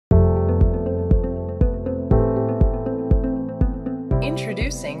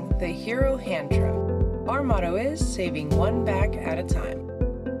Introducing the Hero Hand Truck. Our motto is saving one back at a time.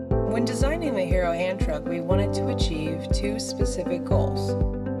 When designing the Hero Hand Truck, we wanted to achieve two specific goals: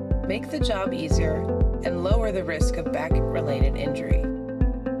 make the job easier and lower the risk of back-related injury.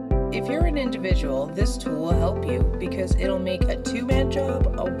 If you're an individual, this tool will help you because it'll make a two-man job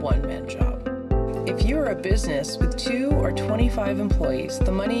a one-man job. If you are a business with 2 or 25 employees,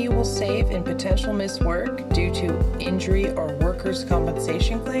 the money you will save in potential missed work due to injury or workers'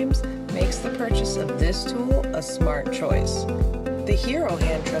 compensation claims makes the purchase of this tool a smart choice. The Hero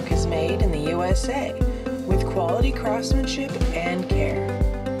Hand Truck is made in the USA with quality craftsmanship and care.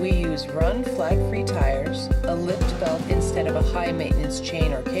 We use run flag-free tires, a lift belt instead of a high-maintenance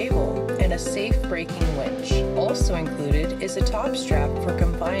chain or cable, and a safe braking winch. Also included is a top strap for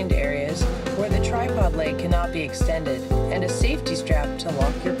confined areas where the tripod leg cannot be extended, and a safety strap to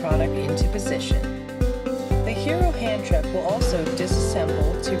lock your product into position. The Hero Hand Truck will also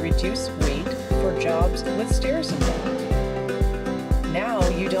disassemble to reduce weight for jobs with stairs involved. Now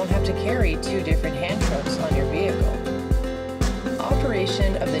you don't have to carry 2 different hand trucks on your vehicle.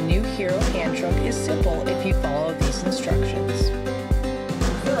 Operation of the new Hero Hand Truck is simple if you follow these instructions.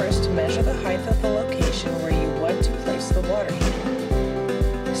 First, measure the height of the location where you want to place the water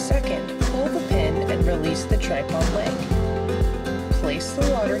heater. Second, pull the pin and release the tripod leg. Place the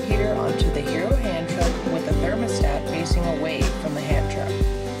water heater onto the Hero Hand Truck with the thermostat facing away from the hand truck.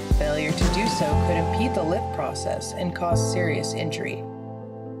 Failure to do so could impede the lift process and cause serious injury.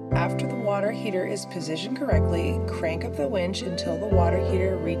 After the water heater is positioned correctly, crank up the winch until the water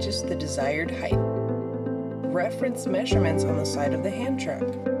heater reaches the desired height. Reference measurements on the side of the hand truck.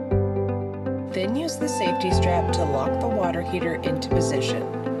 Then use the safety strap to lock the water heater into position.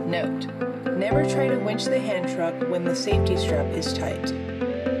 Note: never try to winch the hand truck when the safety strap is tight.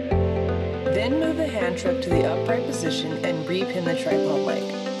 Then move the hand truck to the upright position and repin the tripod leg.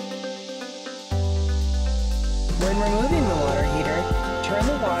 When removing the water heater, turn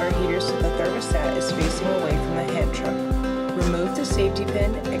the water heater so the thermostat is facing away from the hand truck. Remove the safety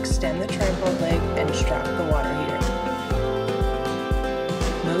pin, extend the tripod leg, and strap the water heater.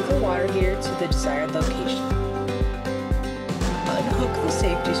 Move the water heater to the desired location. Unhook the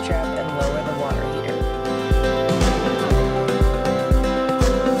safety strap and lower the water heater.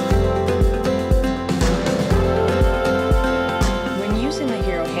 When using the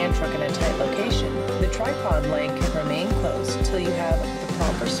Hero Hand Truck in a tight location, the tripod leg can remain closed until you have the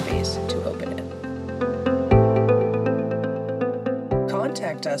proper space to open it.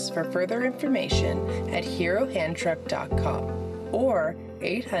 Contact us for further information at herohandtruck.com or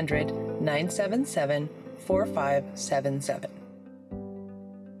 800-977-4577.